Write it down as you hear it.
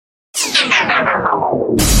T-minus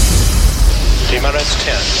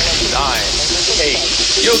 10, 9,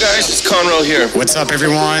 8. Yo guys, it's Conroe here. What's up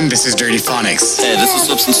everyone? This is Dirty Phonics. Hey, this is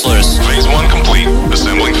Slips and Slurs. Phase 1 complete.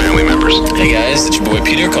 Assembling family members. Hey guys, it's your boy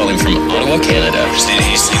Peter calling from Ottawa, Canada. Christina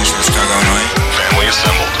Hastings from Chicago, Illinois. Family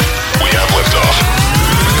assembled. We have liftoff.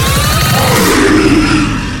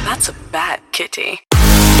 That's a bad kitty.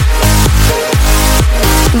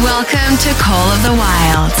 Welcome to Call of the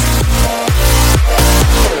Wild.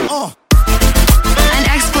 An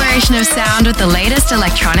exploration of sound with the latest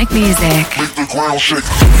electronic music.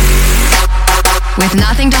 With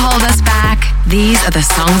nothing to hold us back, these are the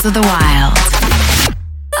songs of the wild.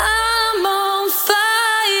 I'm on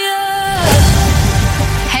fire.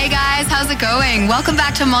 Hey guys, how's it going? Welcome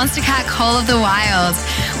back to Monster Cat Call of the Wild.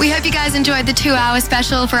 We hope you guys enjoyed the 2-hour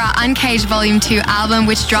special for our Uncaged Volume 2 album,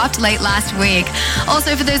 which dropped late last week.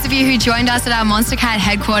 Also, for those of you who joined us at our Monster Cat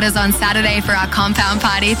headquarters on Saturday for our compound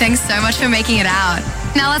party, thanks so much for making it out.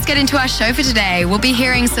 Now let's get into our show for today. We'll be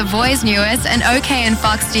hearing Savoy's newest, an OK and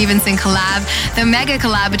Fox Stevenson collab, the mega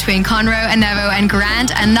collab between Conroe, Anevo, and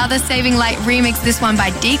Grant, another Saving Light remix, this one by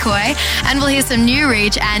Decoy, and we'll hear some new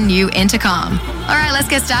Reach and new Intercom. All right, let's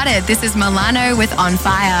get started. This is Milano with On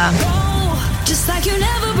Fire. Just like you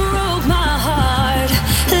never broke my heart,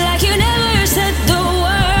 like you never said the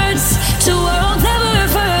words to worlds never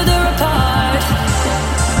further apart.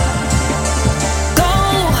 Go,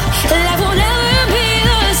 life will never be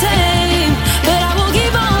the same, but I will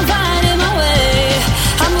keep on finding my way.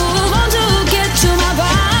 I move on to get to my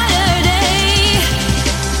brighter day.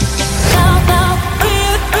 Now, now,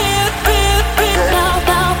 breathe, breathe, breathe, breathe. Now,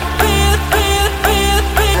 now, breathe, breathe, breathe,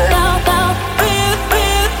 breathe. Now, now, breathe,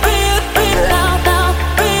 breathe, breathe, breathe. Now, now,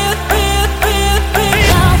 breathe.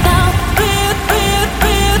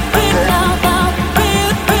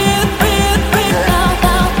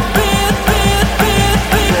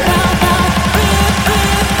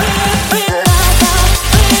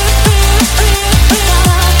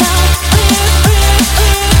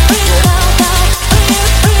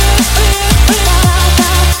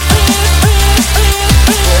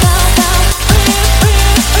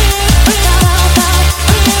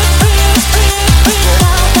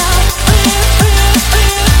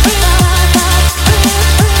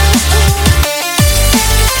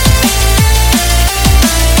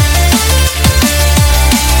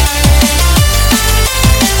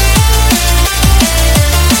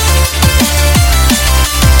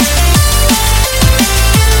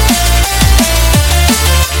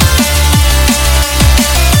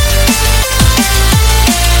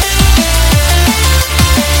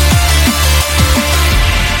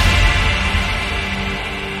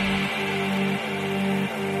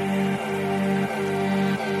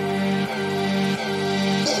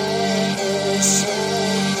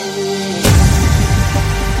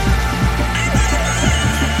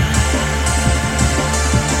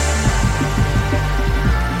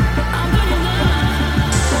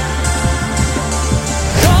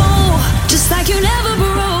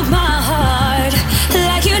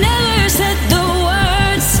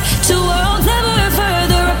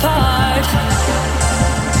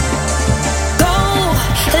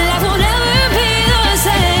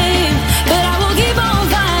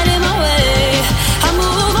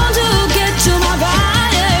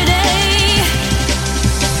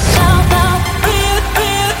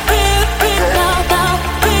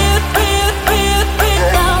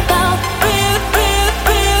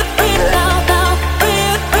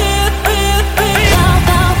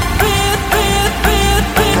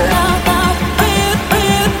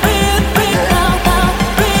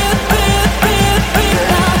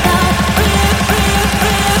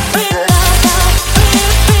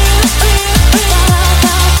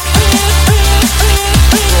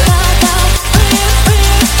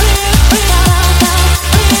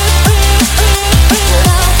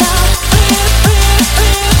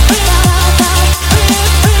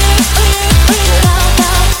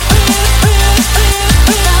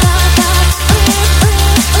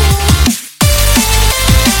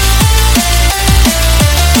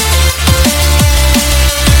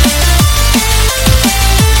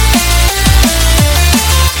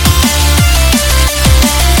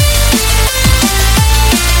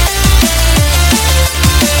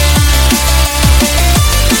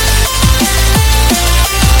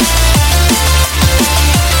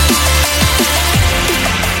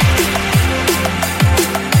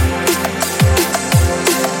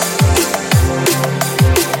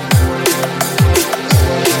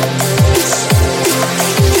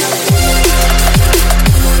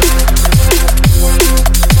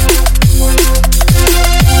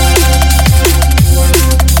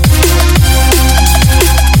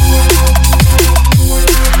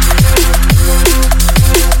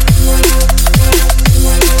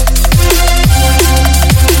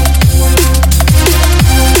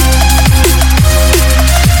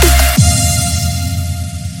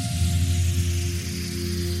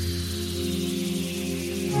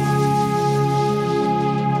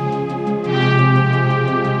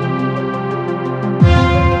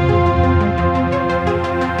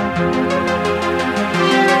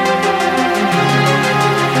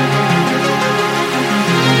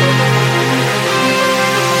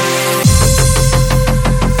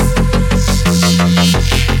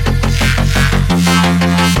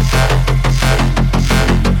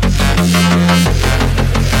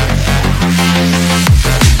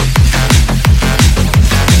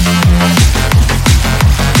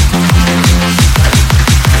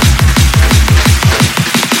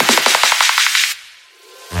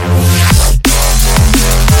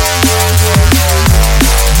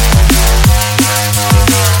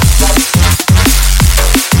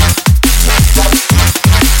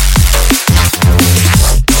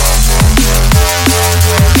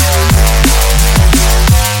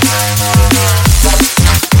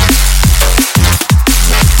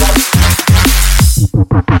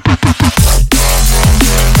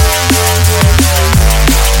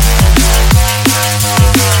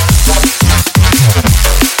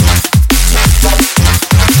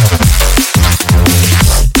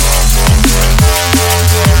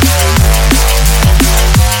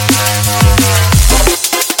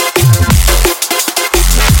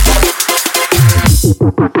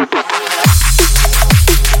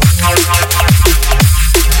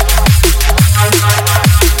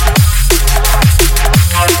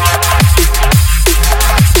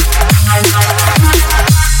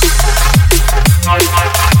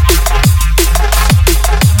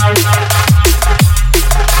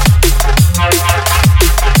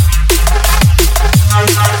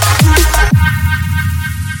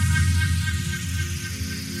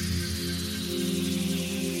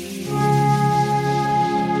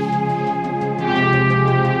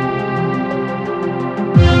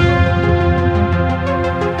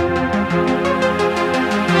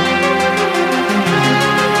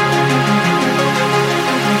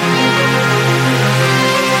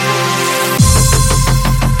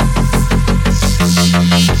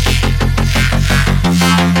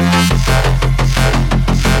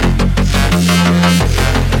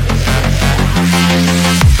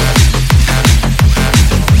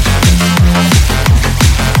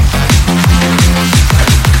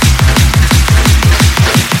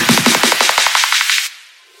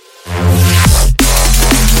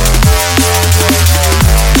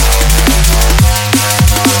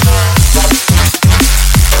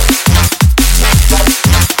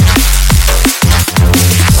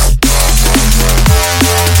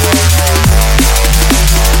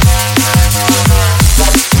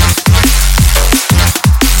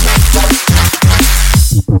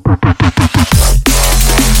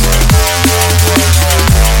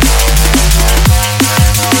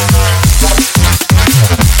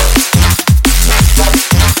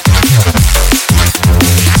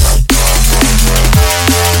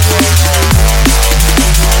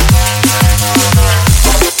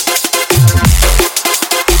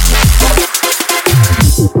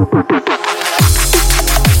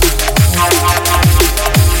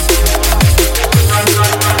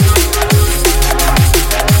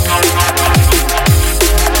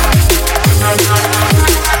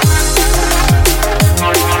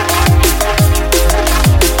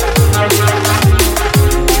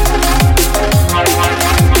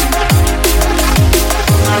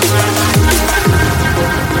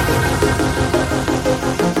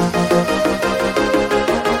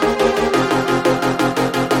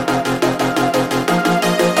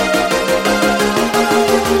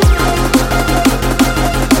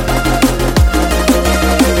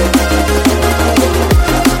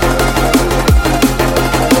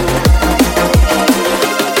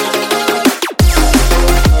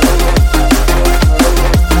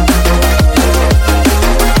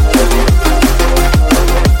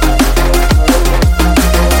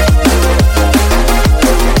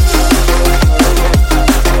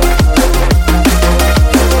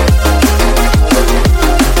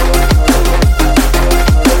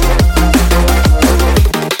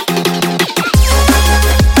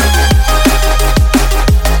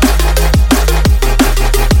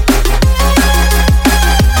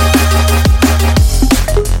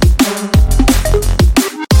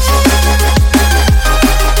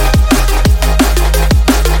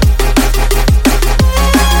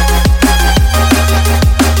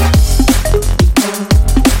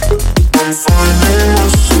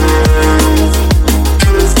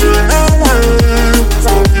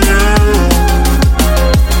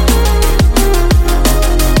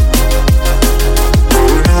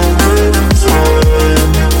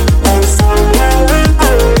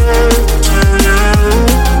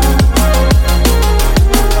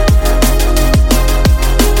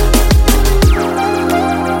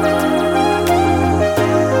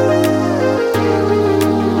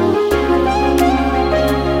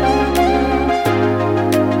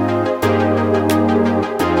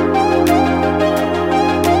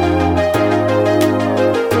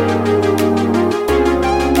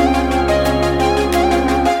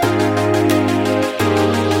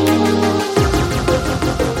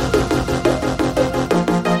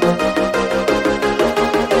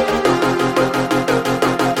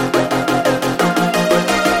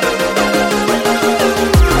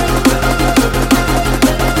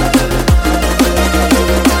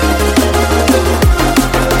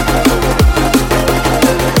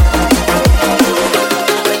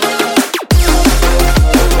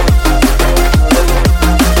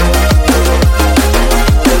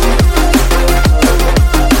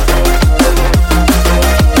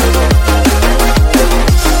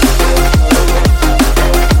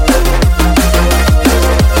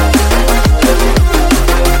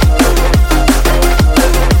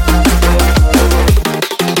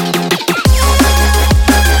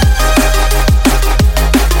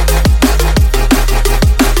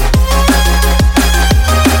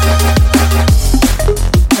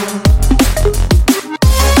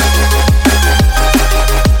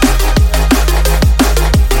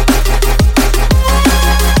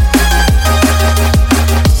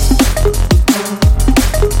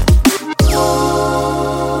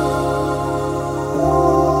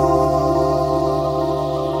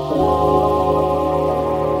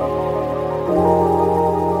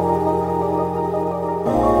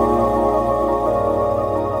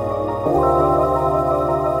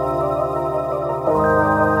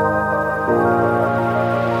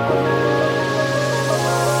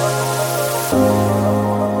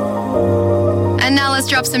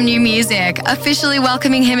 Drop some new music. Officially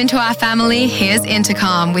welcoming him into our family, here's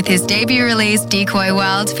Intercom with his debut release Decoy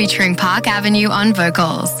World featuring Park Avenue on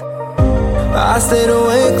vocals. I stayed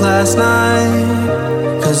awake last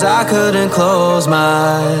night, cause I couldn't close my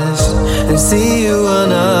eyes and see you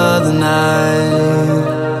another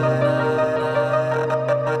night.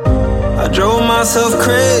 I drove myself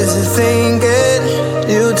crazy thinking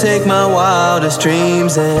you'd take my wildest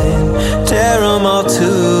dreams and tear them all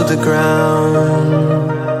to the ground.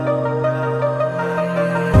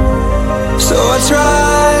 So I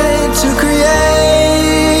tried to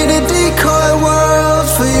create a decoy world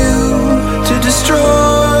for you to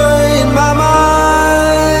destroy in my mind.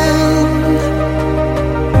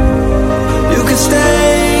 You could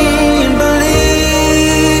stay and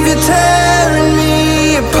believe you're tearing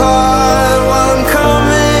me apart while I'm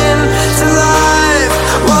coming to life,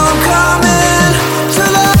 while I'm coming to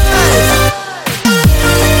life.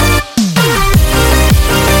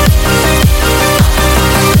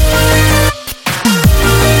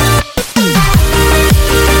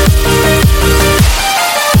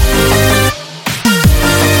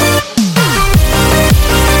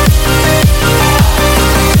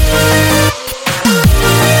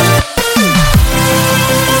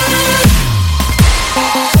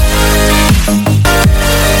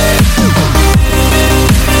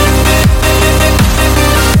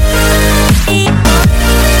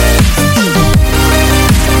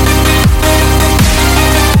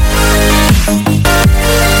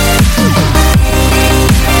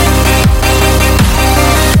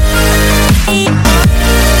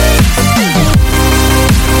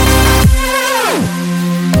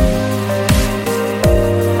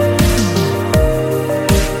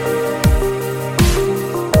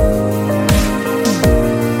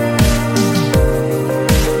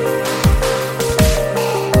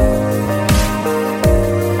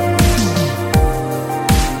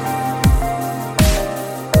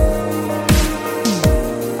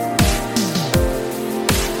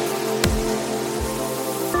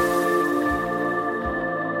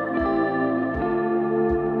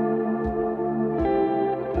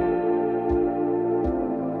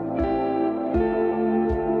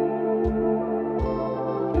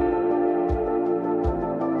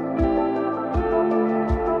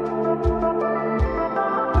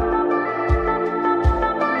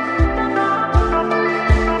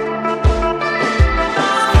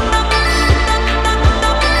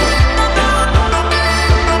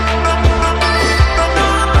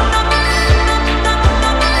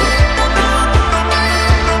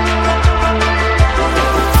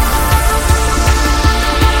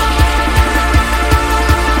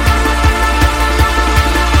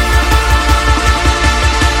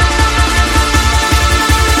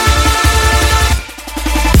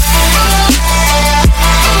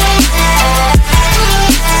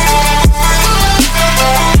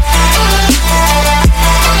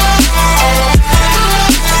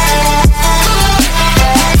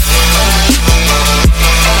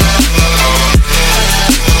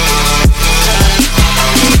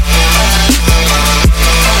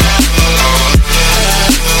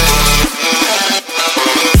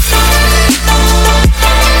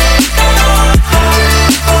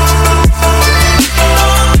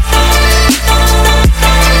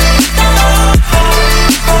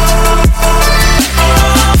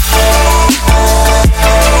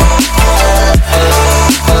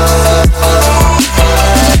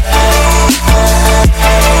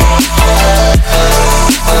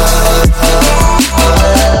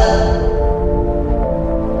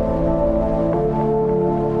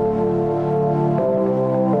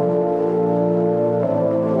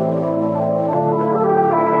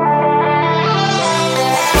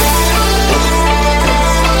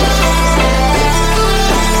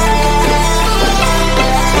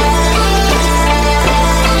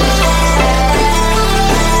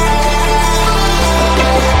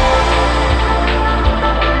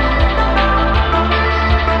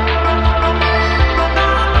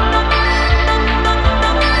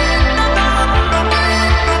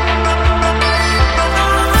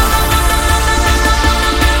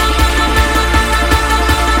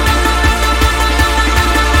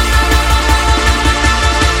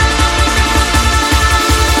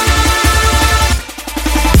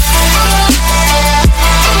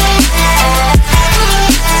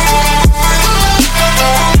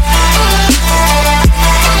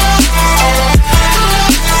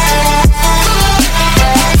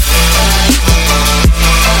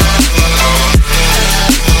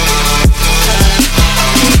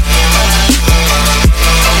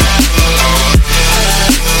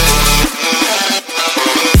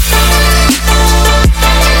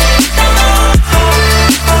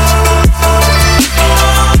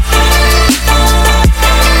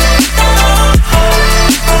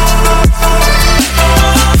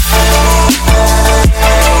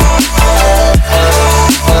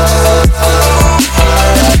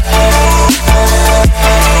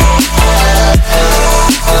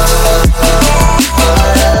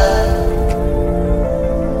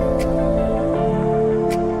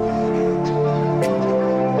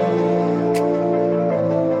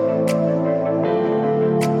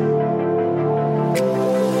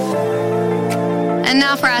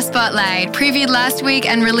 now for our spotlight. Previewed last week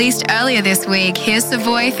and released earlier this week, here's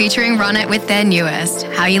Savoy featuring Run It with their newest,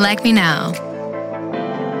 How You Like Me Now.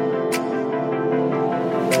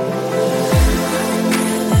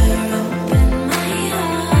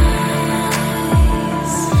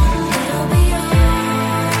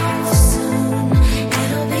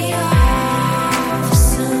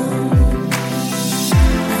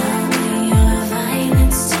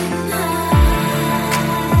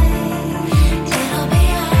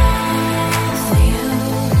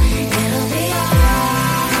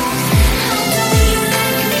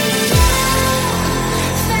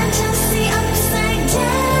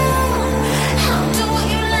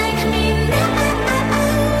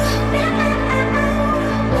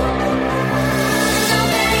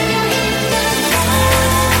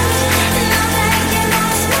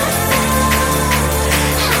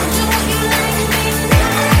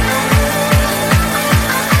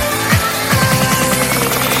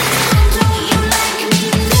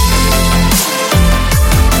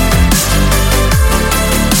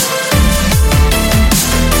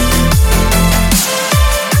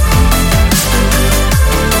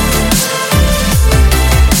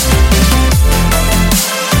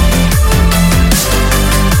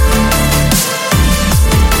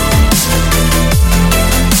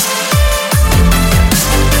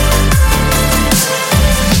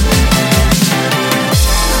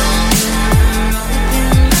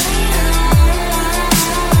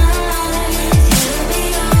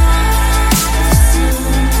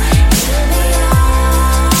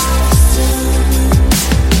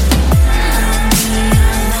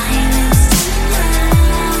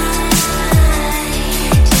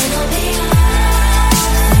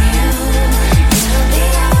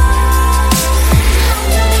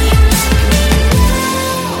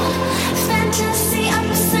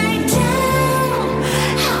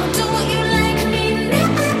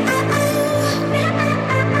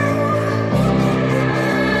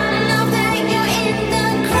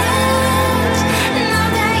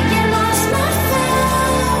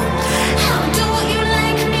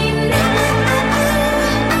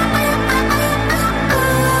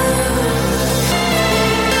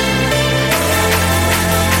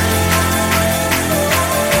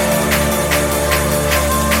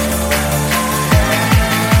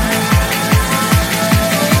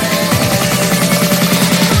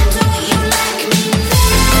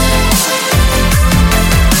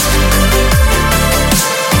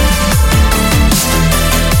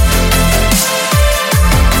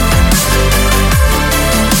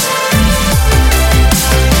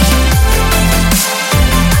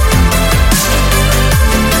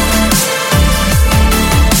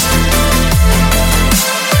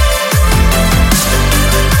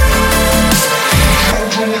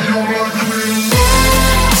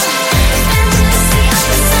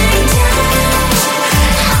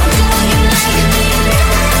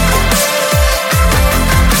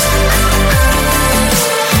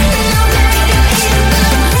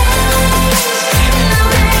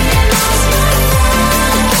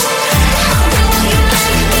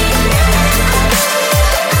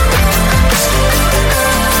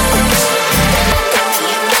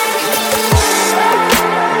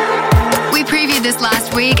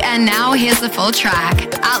 And now here's the full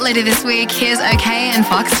track. Out later this week, here's OK and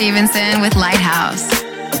Fox Stevenson with Lighthouse.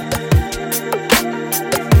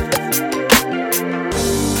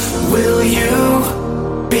 Will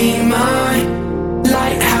you be my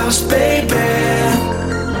lighthouse, baby?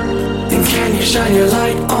 And can you shine your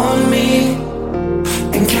light on me?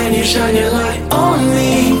 And can you shine your light on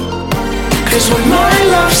me? 'Cause when my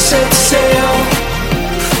love sets sail,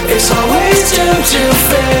 it's always doomed to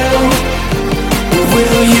fail.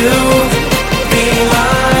 Will you be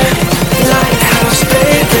my lighthouse,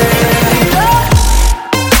 baby?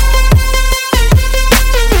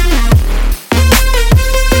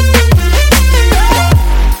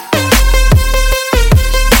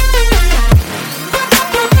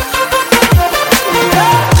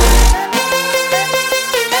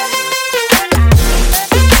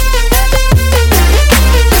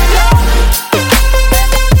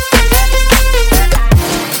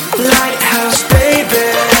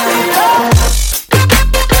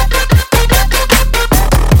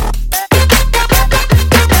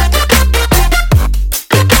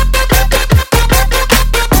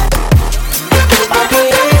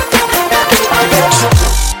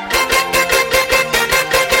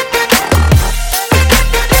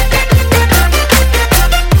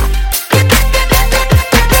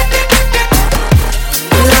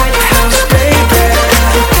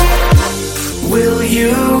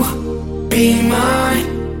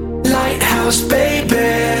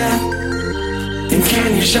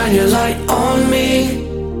 can you shine your light on me?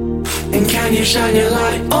 And can you shine your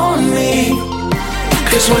light on me?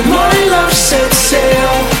 Cause when my love sets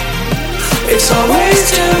sail, it's always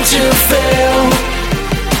doomed to fail.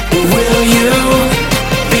 Will you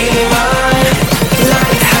be my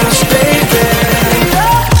lighthouse, baby?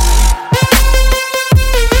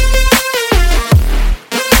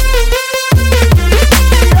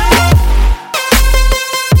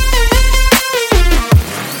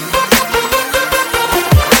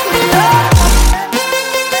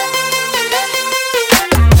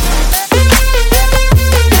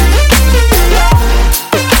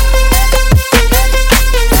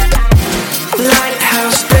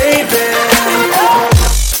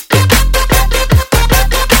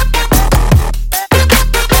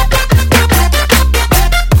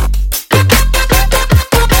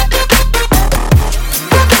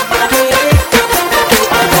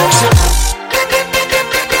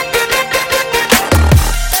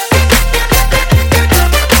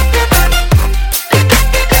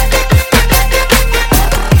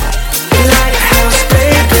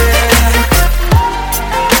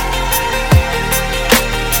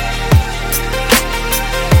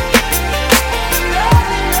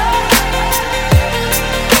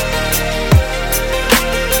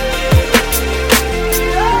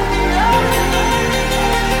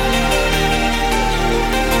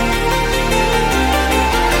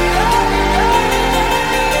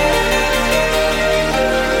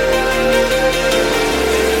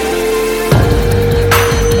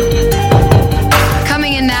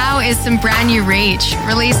 Some brand new Reach.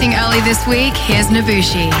 Releasing early this week, here's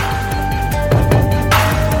Nabushi.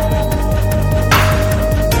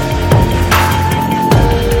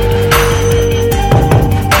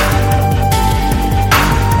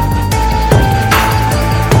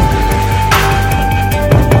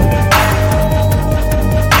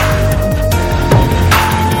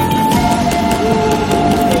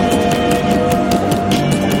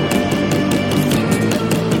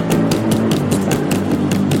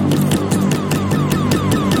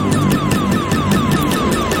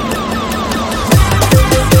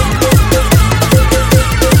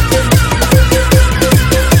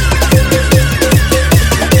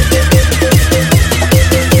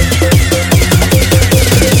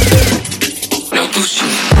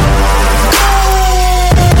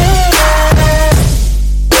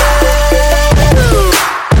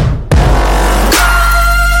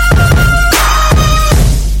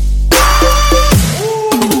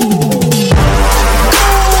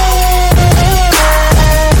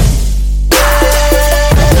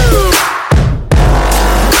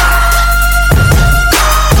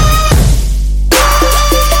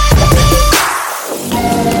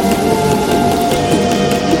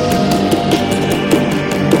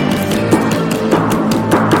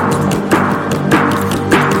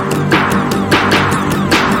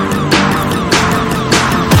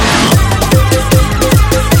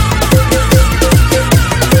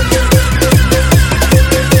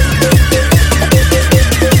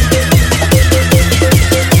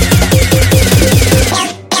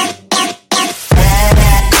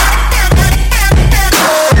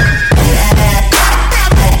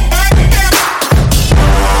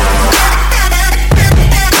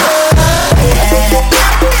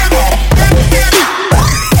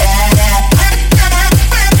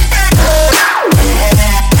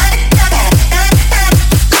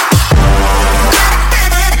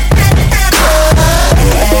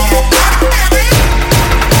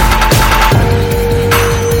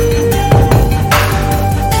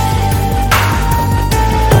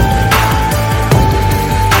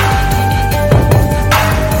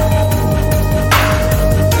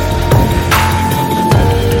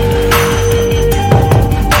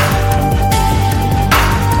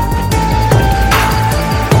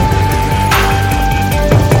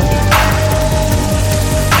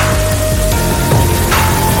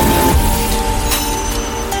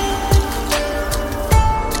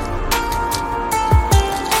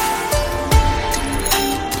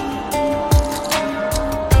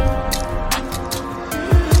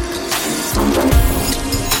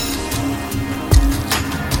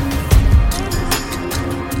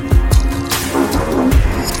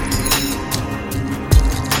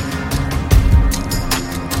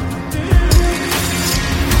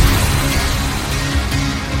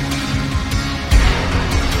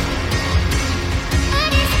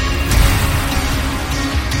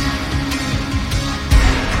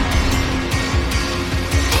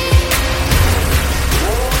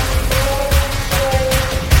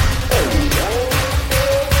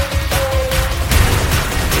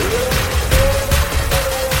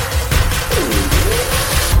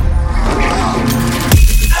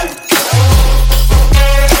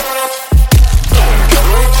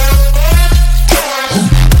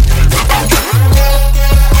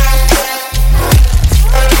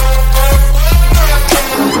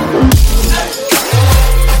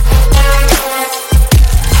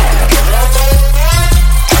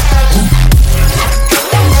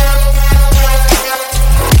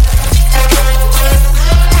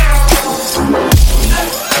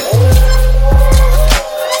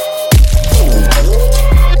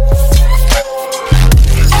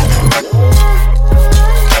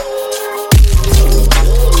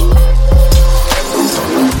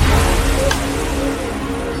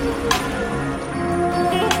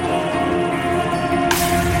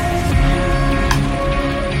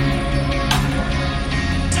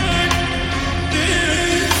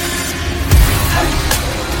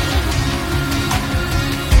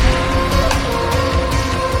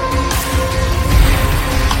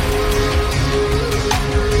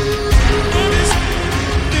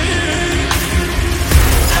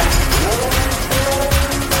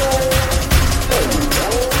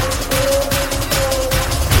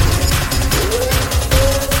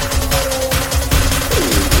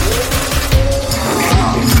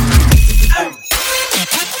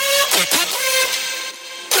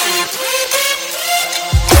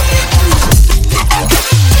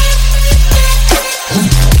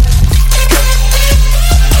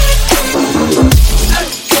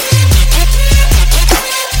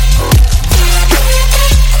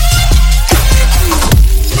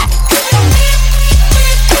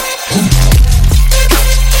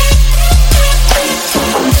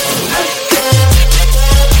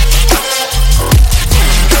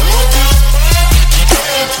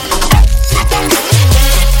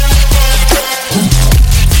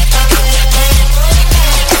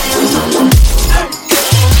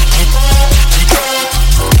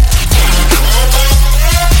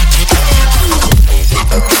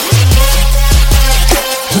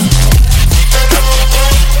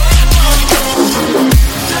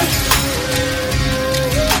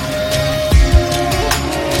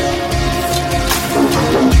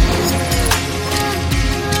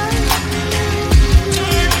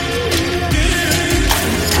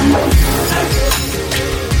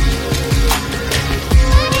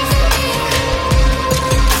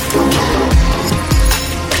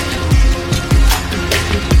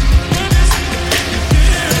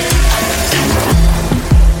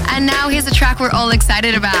 track we're all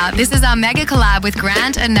excited about. This is our mega collab with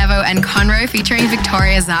Grant and Nevo and Conroe featuring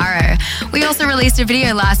Victoria Zaro. We also released a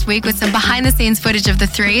video last week with some behind the scenes footage of the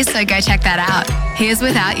three, so go check that out. Here's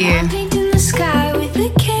Without You. I'm painting the sky with the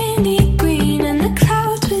candy green and the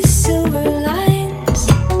clouds with silver lines.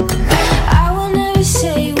 I will never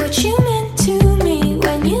say what you meant to me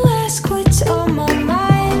when you ask what's on my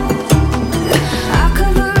mind. I'll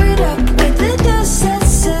cover it up with the dust that's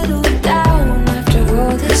settled down after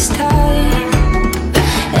all this time.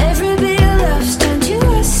 Every bit of love's turned to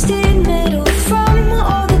rusted metal from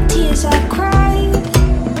all the tears I cried.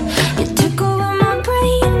 It took over my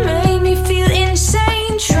brain, made me feel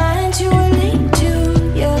insane, trying to relate to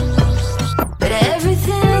you. But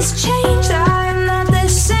everything has changed, I'm not the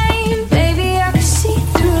same. Baby, I can see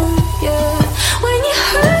through you. When you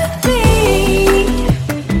hurt me,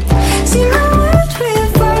 see my world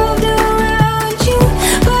revolved around you.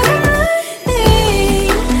 But I'm learning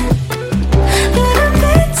that I'm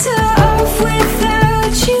better off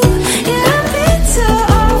without you. Yeah, I'm better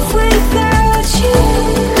off without you.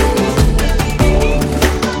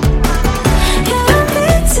 Yeah, I'm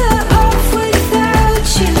better off without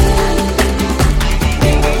you.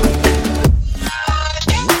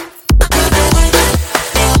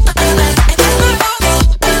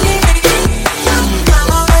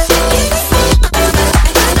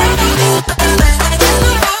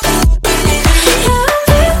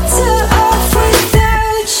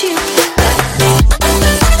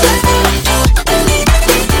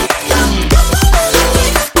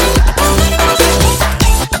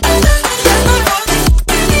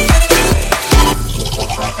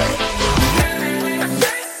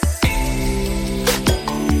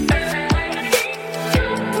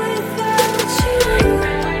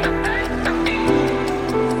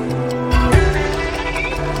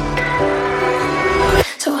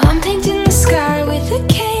 So I'm painting the sky with a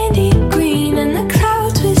candy green and the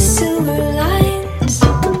clouds with silver lines.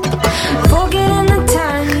 Forgetting the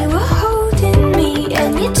time you were holding me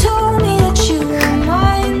and you told me that you were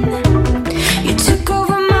mine. You took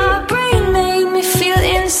over my brain, made me feel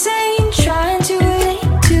insane, trying to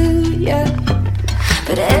relate to you.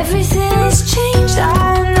 But everything has changed,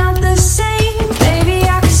 I'm not the same. Baby,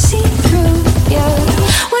 I can see through you.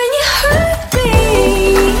 When you hurt me,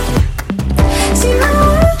 see my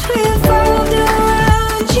world revolved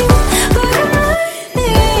around you. But I'm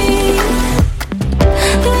learning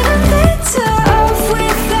that I'm better off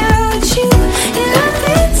without you. Yeah, I'm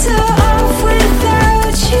better off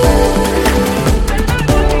without you.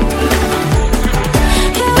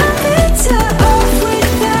 Yeah, I'm better off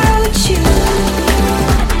without you.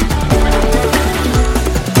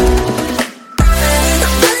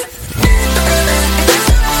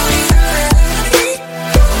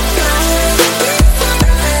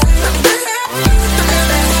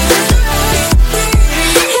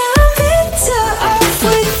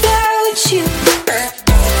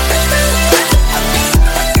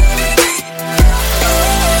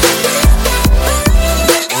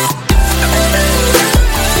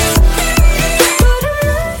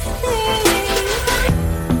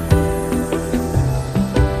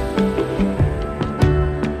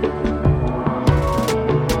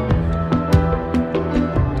 I'm better off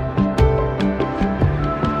without you.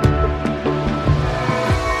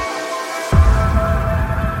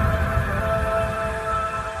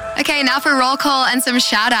 Okay, now for roll call and some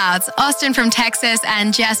shout outs. Austin from Texas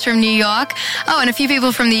and Jess from New York. Oh, and a few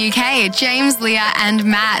people from the UK, James, Leah, and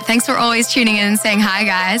Matt. Thanks for always tuning in and saying hi,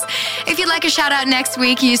 guys. If you'd like a shout out next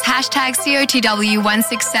week, use hashtag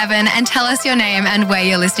COTW167 and tell us your name and where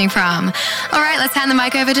you're listening from. All right, let's hand the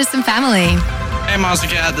mic over to some family. Hey Monster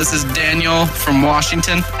Cat, this is Daniel from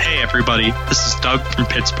Washington. Hey everybody, this is Doug from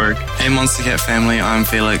Pittsburgh. Hey Monster Cat family, I'm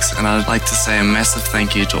Felix, and I'd like to say a massive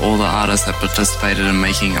thank you to all the artists that participated in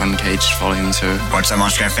making Uncaged Volume 2. What's up,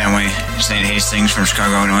 Monster Cat family? It's Nate Hastings from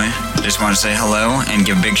Chicago, Illinois. Just want to say hello and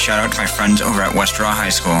give a big shout out to my friends over at West Raw High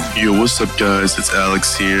School. Yo, what's up guys? It's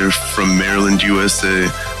Alex here from Maryland, USA,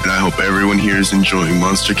 and I hope everyone here is enjoying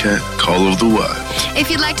Monster Cat Call of the Wild. If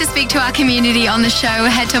you'd like to speak to our community on the show,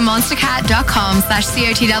 head to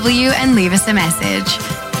monstercat.com/COTW and leave us a message.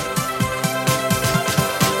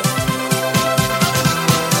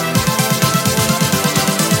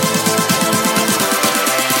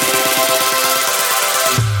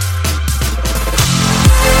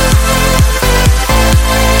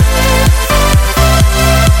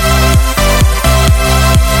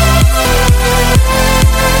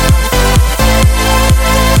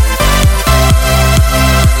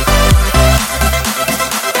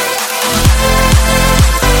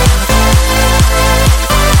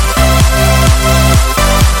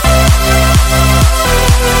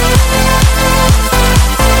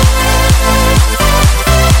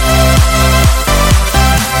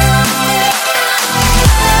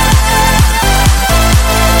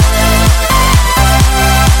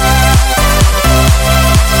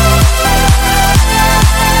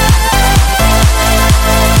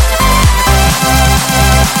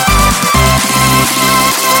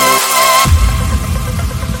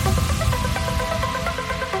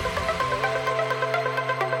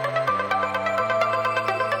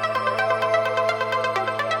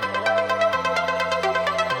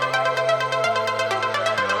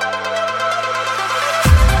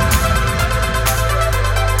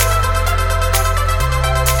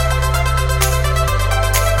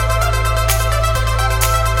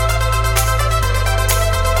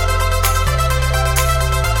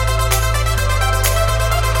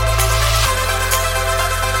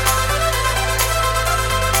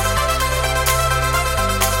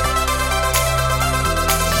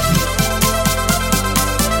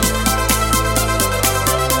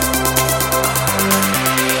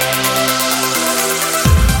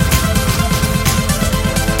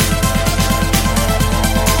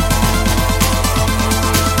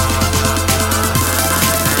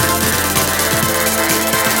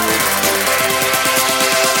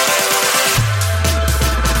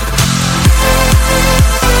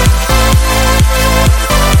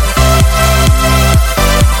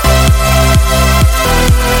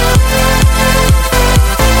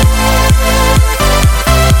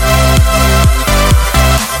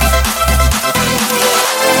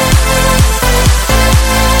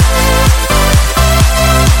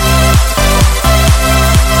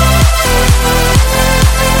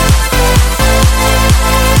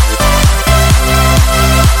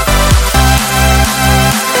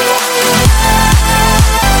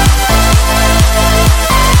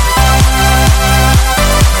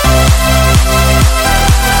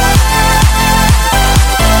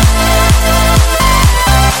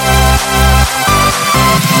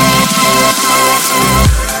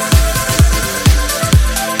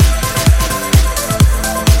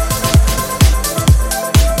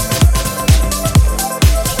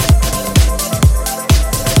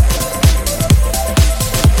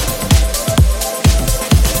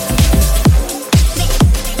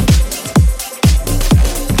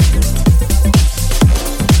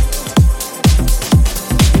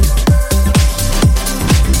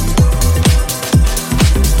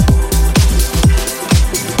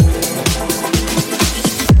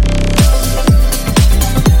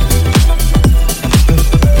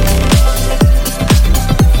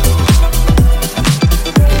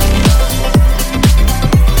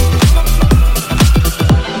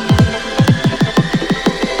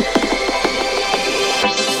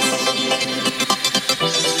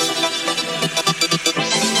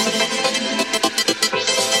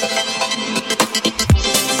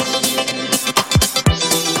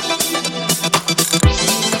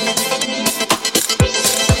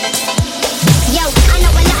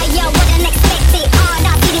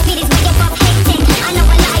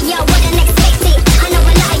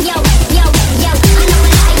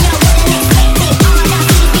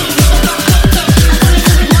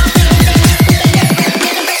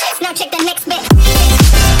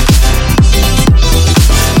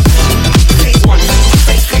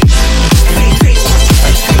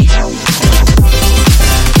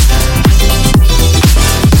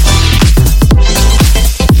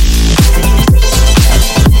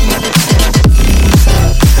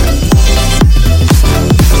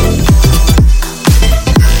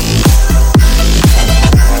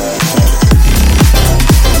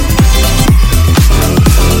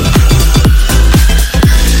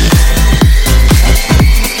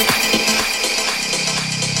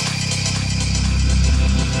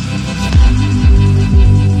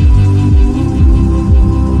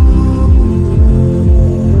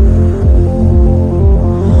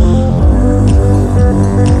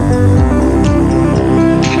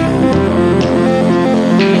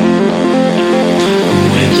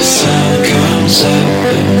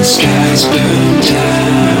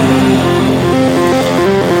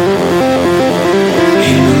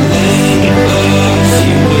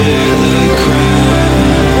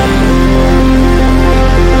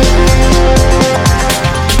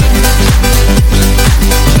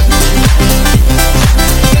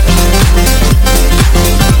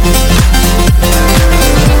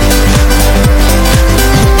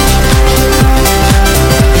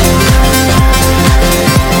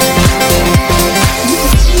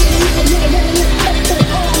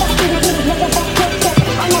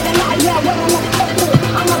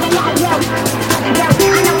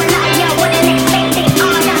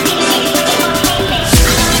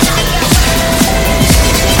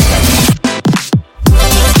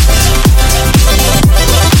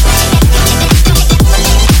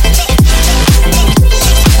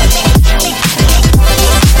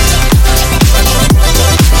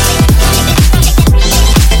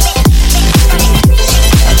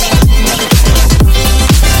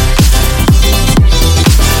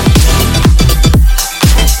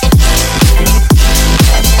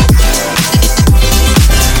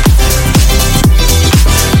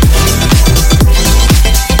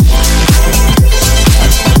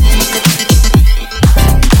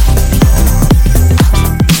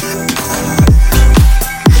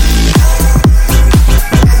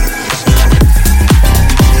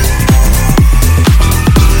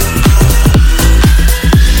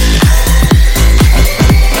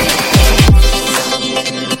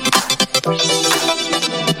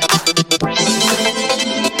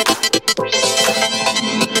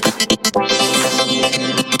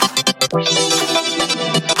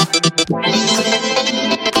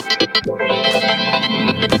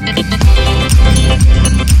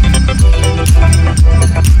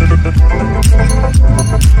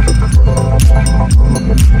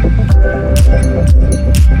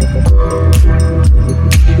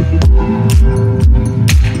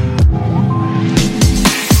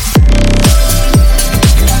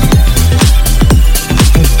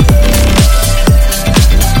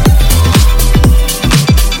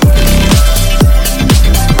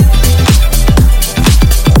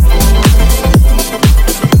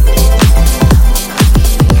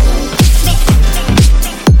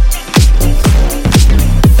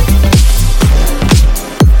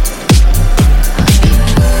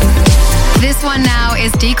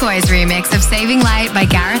 Saving Light by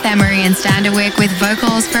Gareth Emery and Standerwick with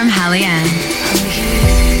vocals from Hallie Ann.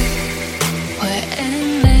 Where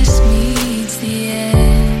endless meets the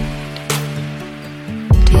end.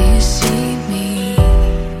 Do you see me?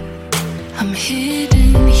 I'm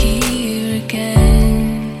hidden here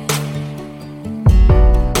again.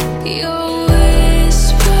 Your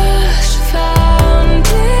whispers found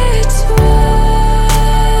its way,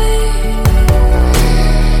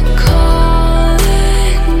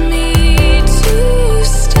 calling me to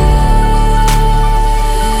stay.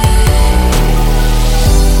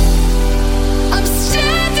 I'm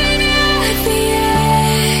standing at the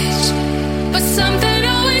edge, but something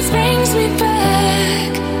always brings me back.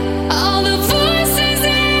 All the voices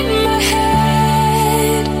in my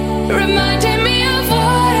head reminding me of what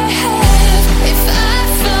I have. If I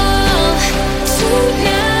fall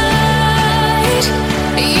tonight,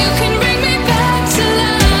 you can bring me back to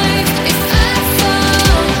life. If I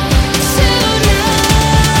fall tonight,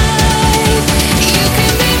 you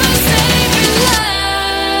can be my saving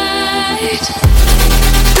light.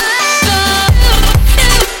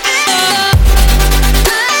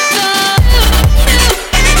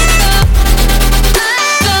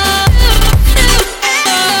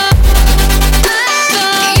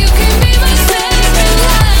 You can be my saving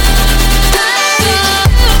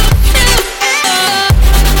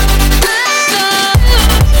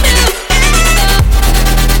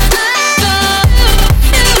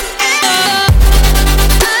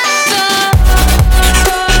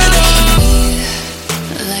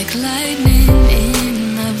like lightning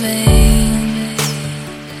in my veins.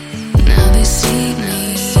 Now they see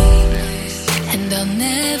me, and I'll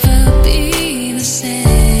never be the same.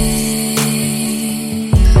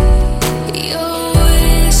 Your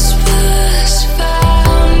whispers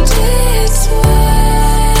found its way,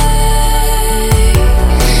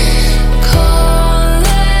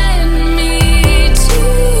 calling me to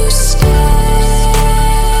stay.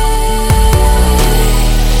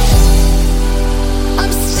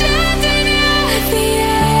 I'm standing at the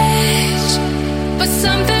edge, but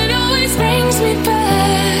something always brings me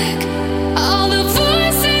back. All the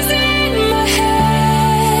voices in my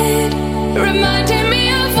head reminding me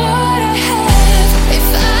of what I have. If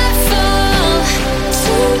I fall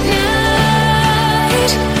tonight,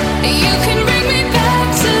 you can bring me back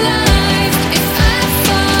to life. If I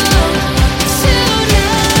fall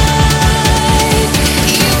tonight,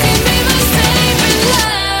 you can be my saving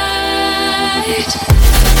light.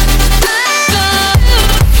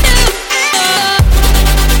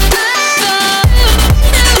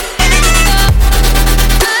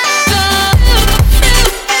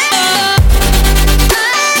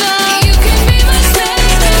 You can be my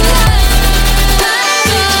saving light.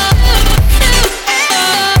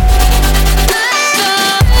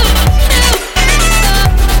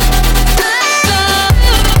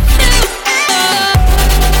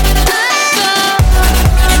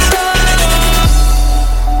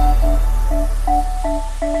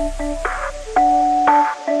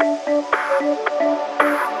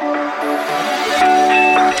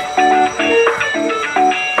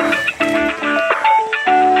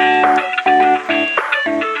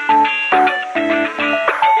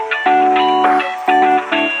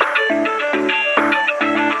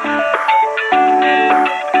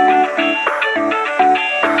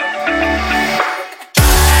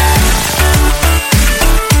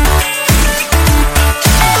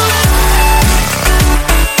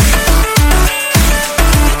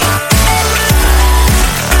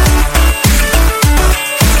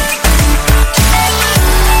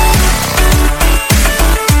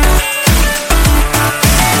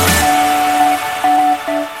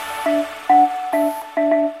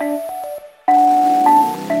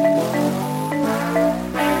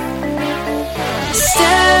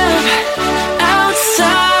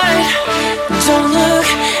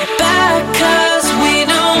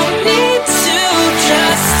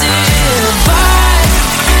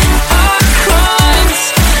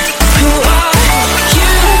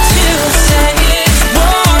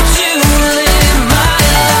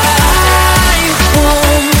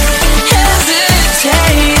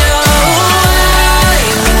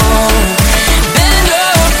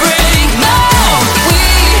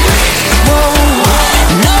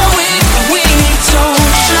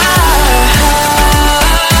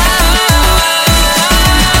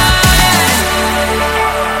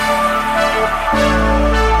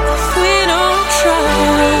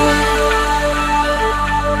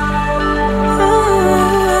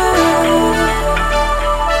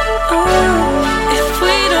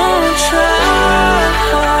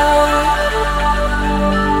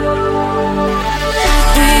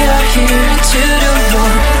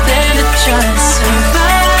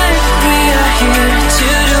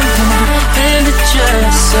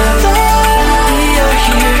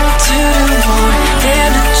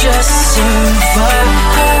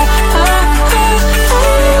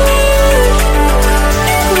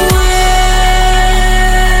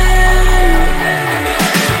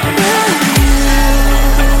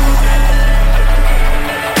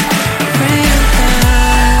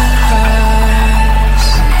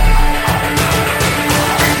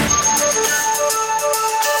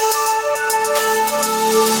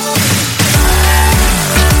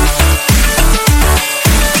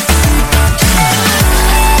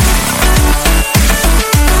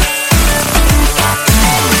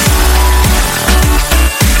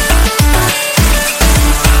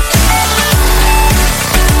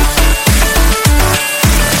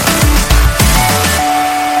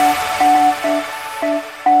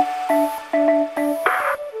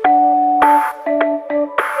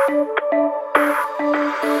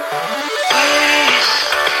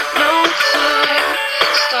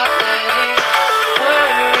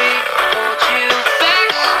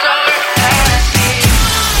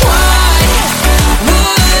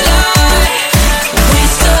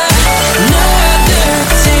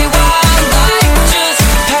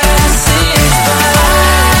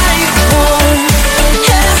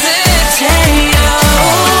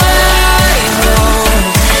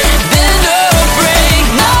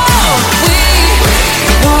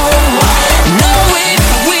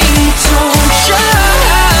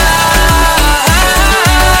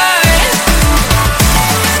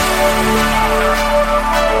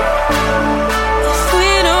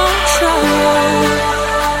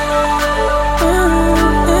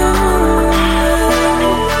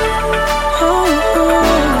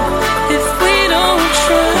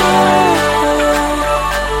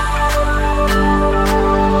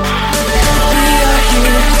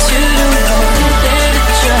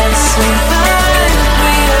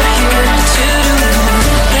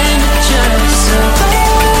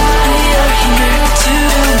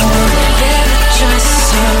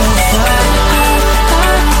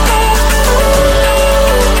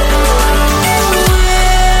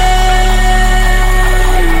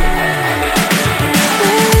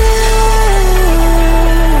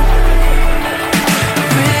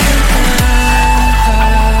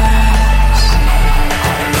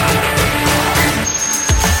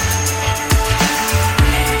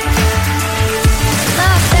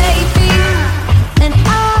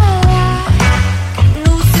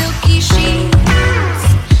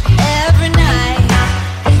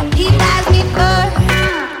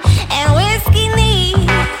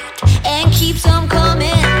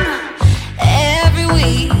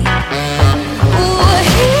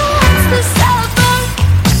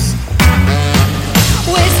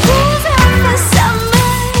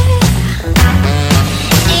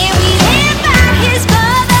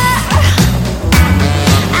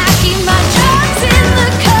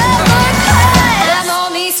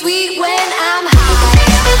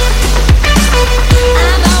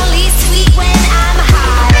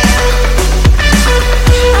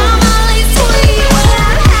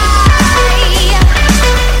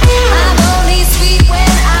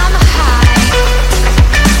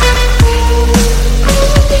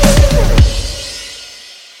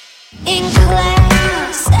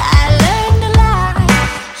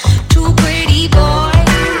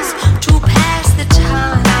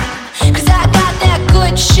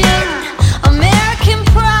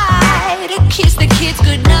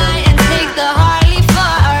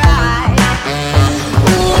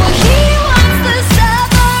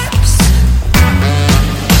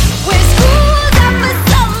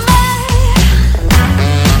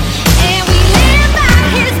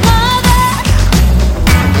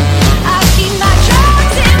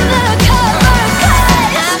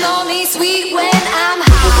 sweet when I'm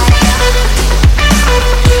high.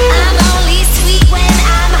 I'm only sweet when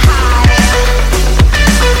I'm high.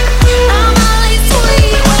 I'm only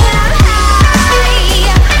sweet when I'm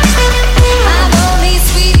high. I'm only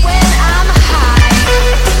sweet when I'm high.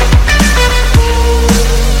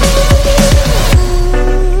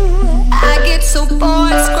 I get so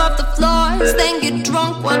bored, scrub the floors, then get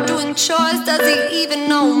drunk while doing chores. Does he even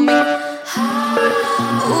know me?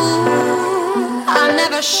 Ooh, I'm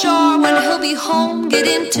never sure when he'll be home. Get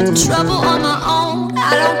into trouble on my own.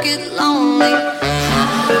 I don't get lonely.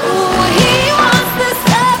 Ooh, he wants the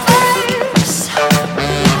suburbs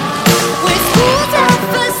where school's out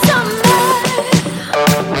for summer.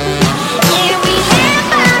 Yeah, we live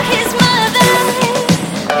by his mother.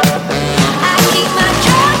 I keep my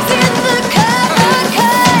drugs in the cupboard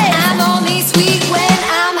 'cause I'm only sweet when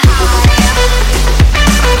I'm high.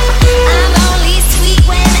 I'm only sweet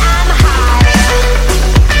when I'm high.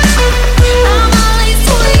 I'm only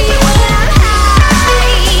sweet when I'm high.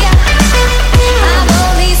 I'm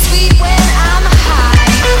only sweet when I'm high.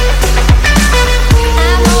 I'm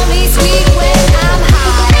only sweet when I'm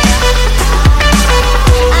high.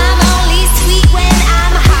 I'm only sweet when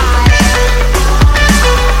I'm high.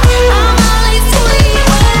 I'm only sweet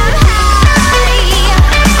when I'm high.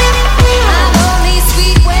 I'm only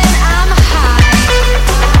sweet when I'm high.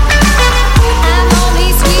 I'm only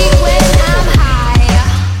sweet when I'm high.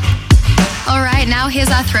 All right, now here's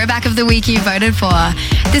our throwback of the week you voted for.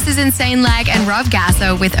 This is Insane Leg and Rob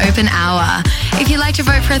Gasser with Open Hour. If you'd like to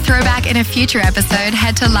vote for a throwback in a future episode,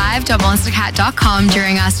 head to live.monstercat.com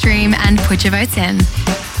during our stream and put your votes in.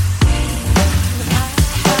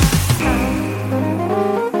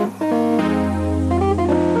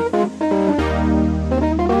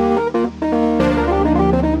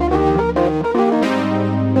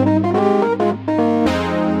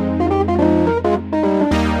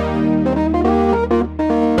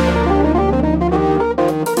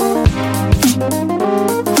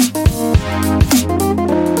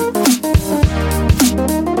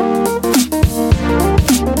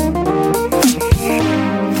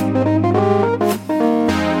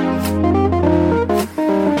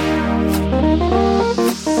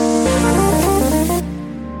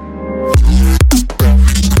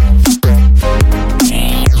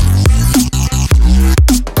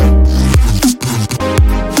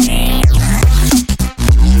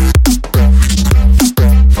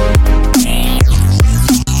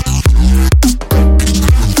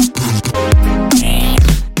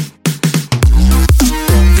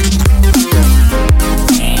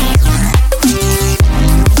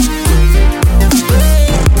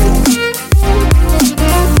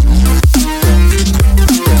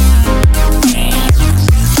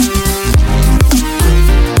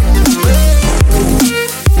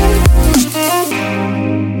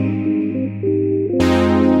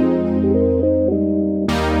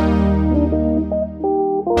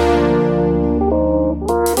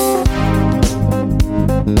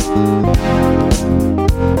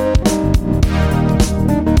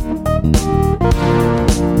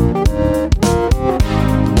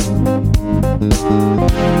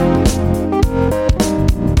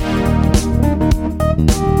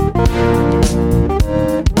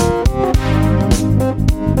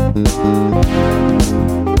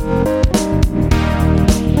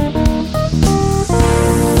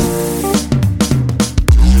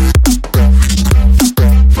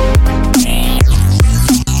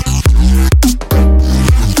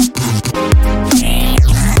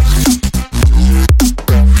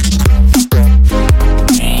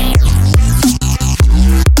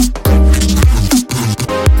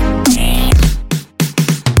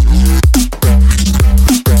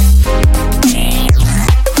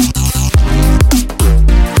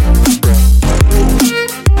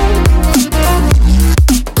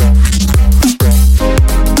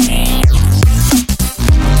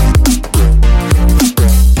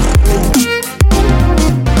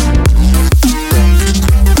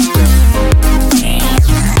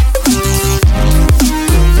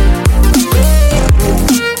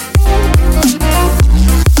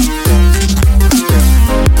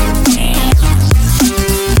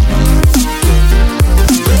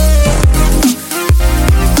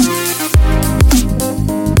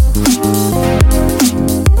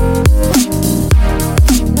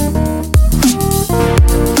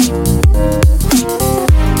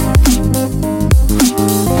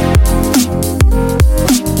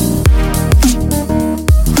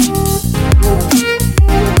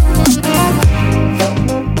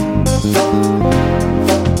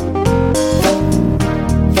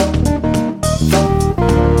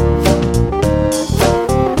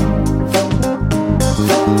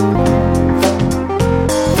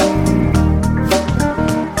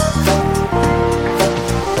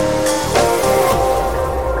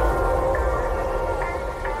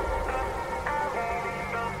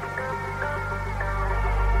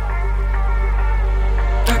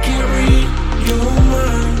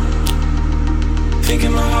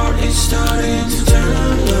 starting to turn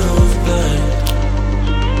off blind.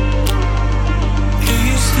 Do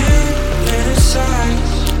you still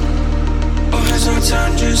fantasize? Or has our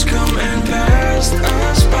time just come and passed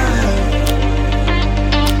us by?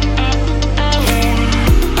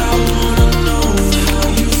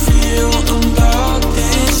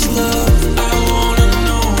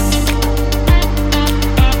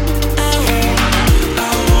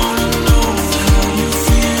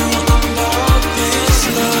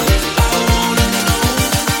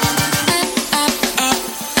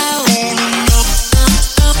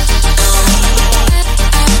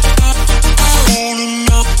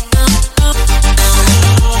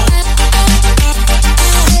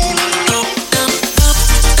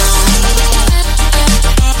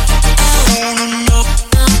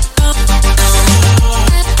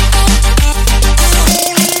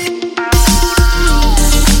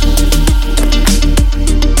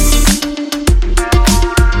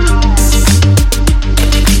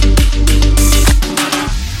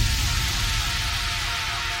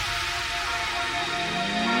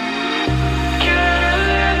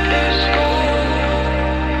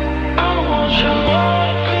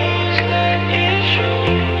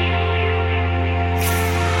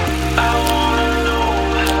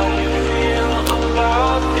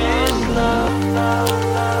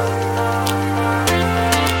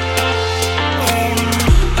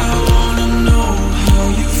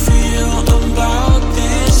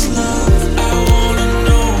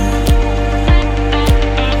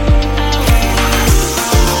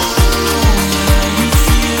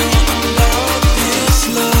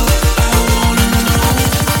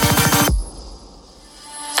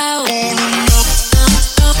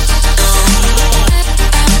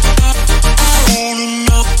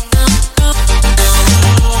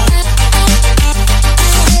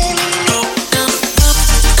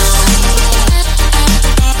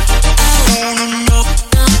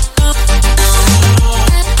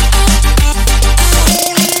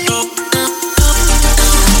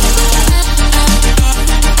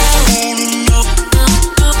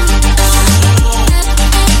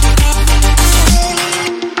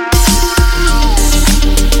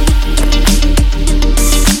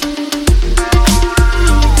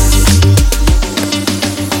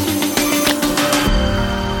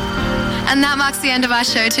 The end of our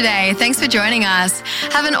show today. Thanks for joining us.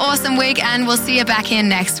 Have an awesome week and we'll see you back here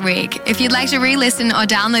next week. If you'd like to re-listen or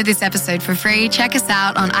download this episode for free, check us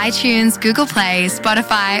out on iTunes, Google Play,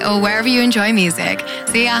 Spotify, or wherever you enjoy music.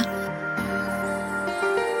 See ya.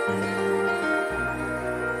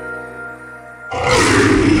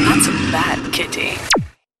 That's a bad kitty.